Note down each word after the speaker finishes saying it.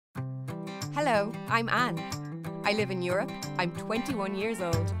Hello, I'm Anne. I live in Europe, I'm 21 years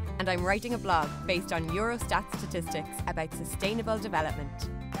old, and I'm writing a blog based on Eurostat statistics about sustainable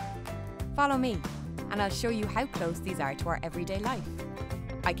development. Follow me, and I'll show you how close these are to our everyday life.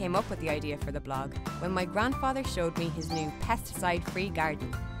 I came up with the idea for the blog when my grandfather showed me his new pesticide-free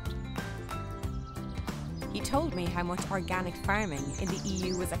garden. He told me how much organic farming in the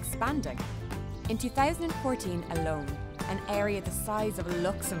EU was expanding. In 2014 alone, an area the size of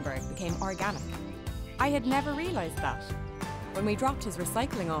Luxembourg became organic. I had never realised that. When we dropped his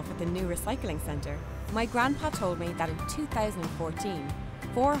recycling off at the new recycling centre, my grandpa told me that in 2014,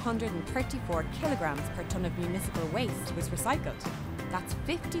 434 kilograms per tonne of municipal waste was recycled. That's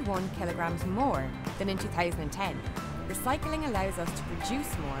 51 kilograms more than in 2010. Recycling allows us to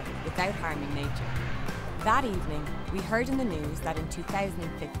produce more without harming nature. That evening, we heard in the news that in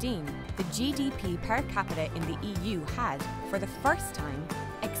 2015, the GDP per capita in the EU had, for the first time,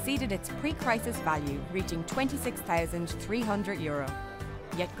 exceeded its pre-crisis value, reaching €26,300.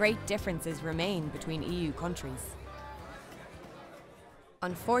 Yet great differences remain between EU countries.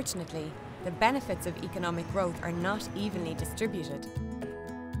 Unfortunately, the benefits of economic growth are not evenly distributed.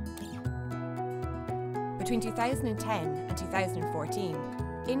 Between 2010 and 2014,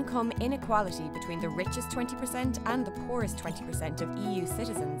 income inequality between the richest 20% and the poorest 20% of EU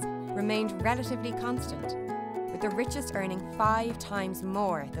citizens remained relatively constant, with the richest earning 5 times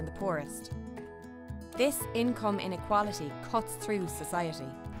more than the poorest. This income inequality cuts through society.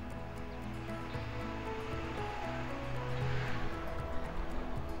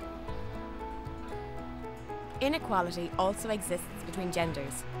 Inequality also exists between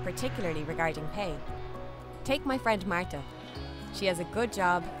genders, particularly regarding pay. Take my friend Marta. She has a good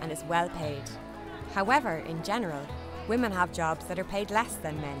job and is well paid. However, in general, women have jobs that are paid less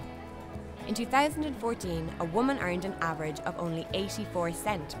than men. In 2014, a woman earned an average of only 84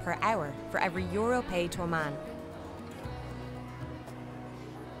 cents per hour for every euro paid to a man.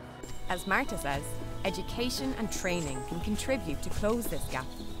 As Marta says, education and training can contribute to close this gap.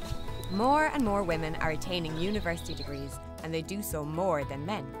 More and more women are attaining university degrees, and they do so more than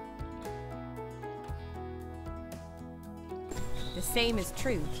men. The same is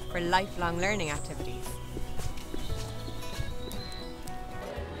true for lifelong learning activities.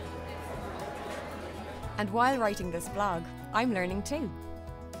 And while writing this blog, I'm learning too.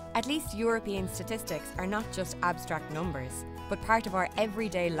 At least European statistics are not just abstract numbers, but part of our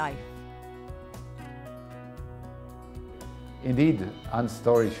everyday life. Indeed, Anne's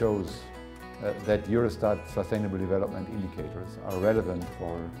story shows that Eurostat sustainable development indicators are relevant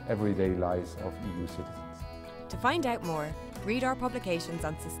for everyday lives of EU citizens. To find out more, read our publications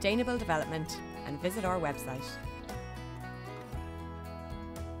on sustainable development and visit our website.